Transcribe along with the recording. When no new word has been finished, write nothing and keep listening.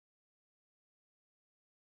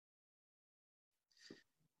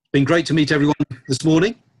Been great to meet everyone this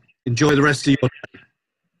morning. Enjoy the rest of your day.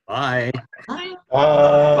 Bye. Bye.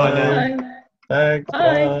 Bye now. Bye. Thanks.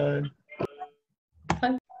 Bye.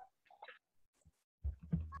 Bye.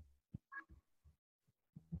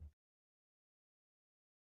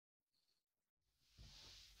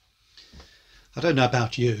 I don't know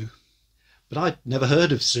about you, but I'd never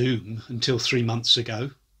heard of Zoom until 3 months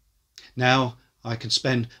ago. Now I can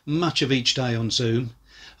spend much of each day on Zoom,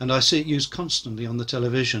 and I see it used constantly on the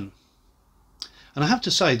television. And I have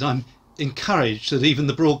to say that I'm encouraged that even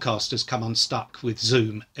the broadcasters come unstuck with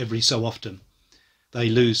Zoom every so often. They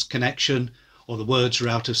lose connection, or the words are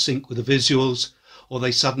out of sync with the visuals, or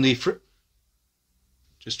they suddenly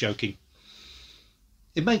just joking.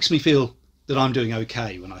 It makes me feel that I'm doing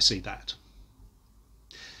okay when I see that.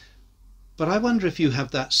 But I wonder if you have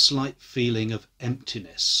that slight feeling of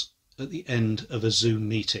emptiness at the end of a Zoom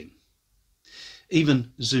meeting,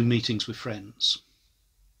 even Zoom meetings with friends.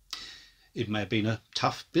 It may have been a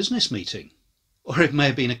tough business meeting, or it may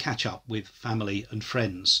have been a catch-up with family and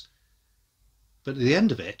friends. But at the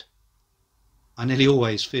end of it, I nearly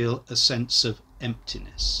always feel a sense of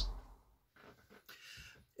emptiness.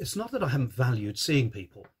 It's not that I haven't valued seeing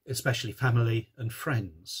people, especially family and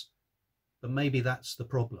friends, but maybe that's the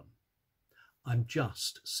problem. I'm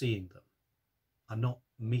just seeing them. I'm not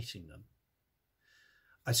meeting them.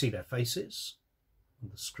 I see their faces on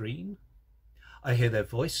the screen. I hear their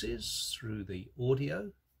voices through the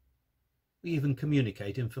audio. We even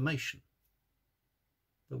communicate information,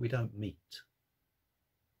 but we don't meet.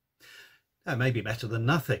 That may be better than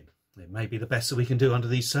nothing. It may be the best that we can do under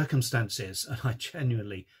these circumstances, and I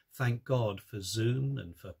genuinely thank God for Zoom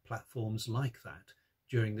and for platforms like that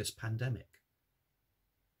during this pandemic.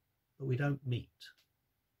 But we don't meet.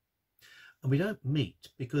 And we don't meet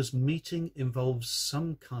because meeting involves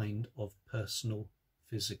some kind of personal,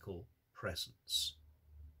 physical presence.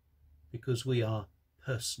 Because we are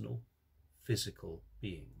personal, physical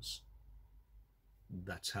beings.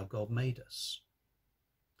 That's how God made us.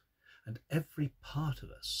 And every part of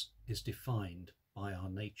us is defined by our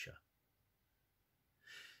nature.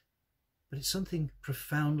 But it's something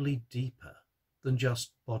profoundly deeper than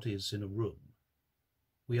just bodies in a room.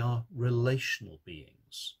 We are relational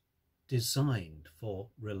beings, designed for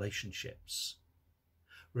relationships.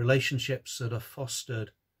 Relationships that are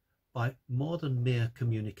fostered by more than mere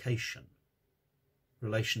communication.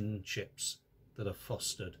 Relationships that are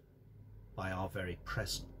fostered by our very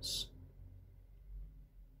presence.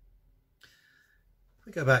 If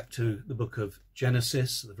we go back to the book of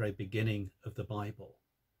Genesis, at the very beginning of the Bible,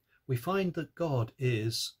 we find that God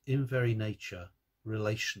is, in very nature,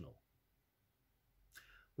 relational.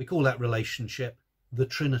 We call that relationship the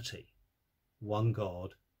Trinity, one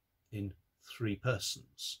God in three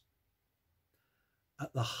persons.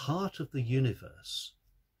 At the heart of the universe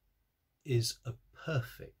is a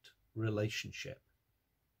perfect relationship,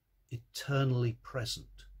 eternally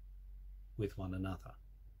present with one another.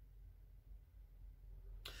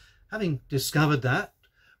 Having discovered that,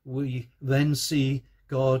 we then see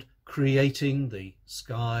God creating the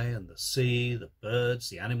sky and the sea, the birds,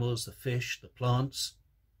 the animals, the fish, the plants.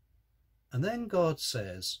 And then God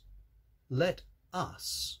says, let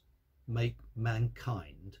us make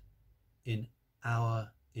mankind in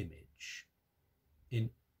our image, in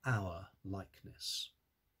our likeness.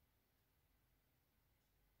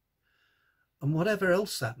 And whatever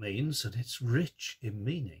else that means, and it's rich in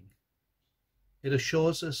meaning, it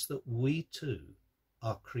assures us that we too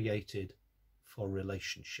are created for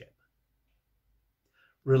relationship.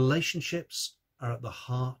 Relationships are at the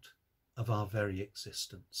heart of our very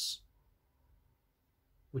existence,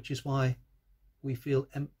 which is why we feel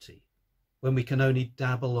empty when we can only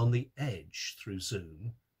dabble on the edge through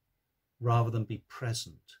Zoom rather than be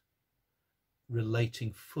present,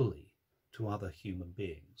 relating fully to other human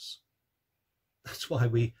beings. That's why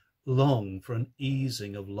we long for an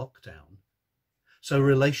easing of lockdown, so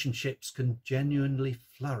relationships can genuinely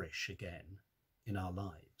flourish again in our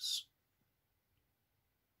lives.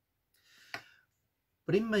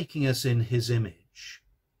 But in making us in his image,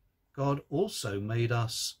 God also made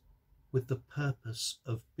us with the purpose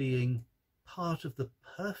of being part of the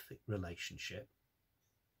perfect relationship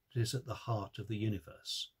that is at the heart of the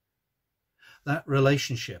universe. That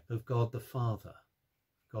relationship of God the Father,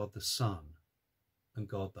 God the Son, and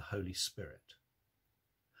God the Holy Spirit.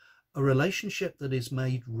 A relationship that is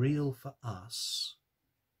made real for us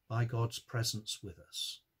by God's presence with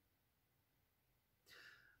us.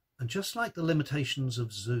 And just like the limitations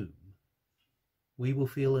of Zoom, we will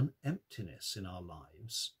feel an emptiness in our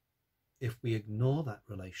lives if we ignore that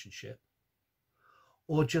relationship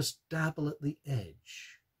or just dabble at the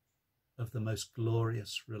edge of the most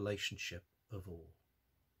glorious relationship of all.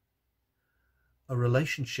 A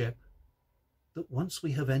relationship that once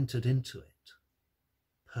we have entered into it,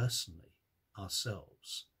 personally,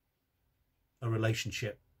 ourselves, a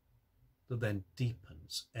relationship that then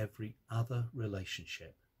deepens every other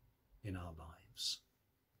relationship in our lives.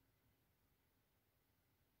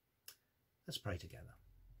 Let's pray together.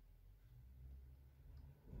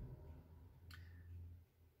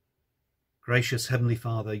 Gracious Heavenly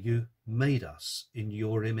Father, you made us in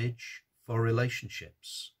your image for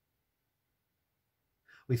relationships.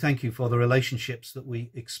 We thank you for the relationships that we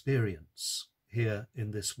experience here in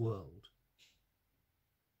this world.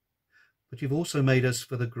 But you've also made us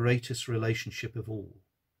for the greatest relationship of all,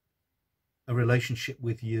 a relationship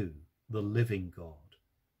with you, the living God,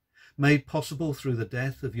 made possible through the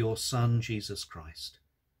death of your Son, Jesus Christ,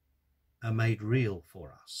 and made real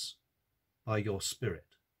for us by your Spirit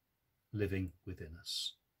living within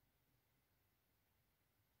us.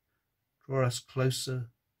 Draw us closer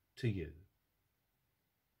to you,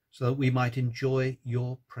 so that we might enjoy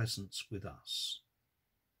your presence with us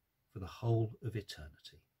for the whole of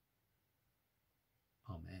eternity.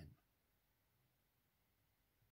 Amen.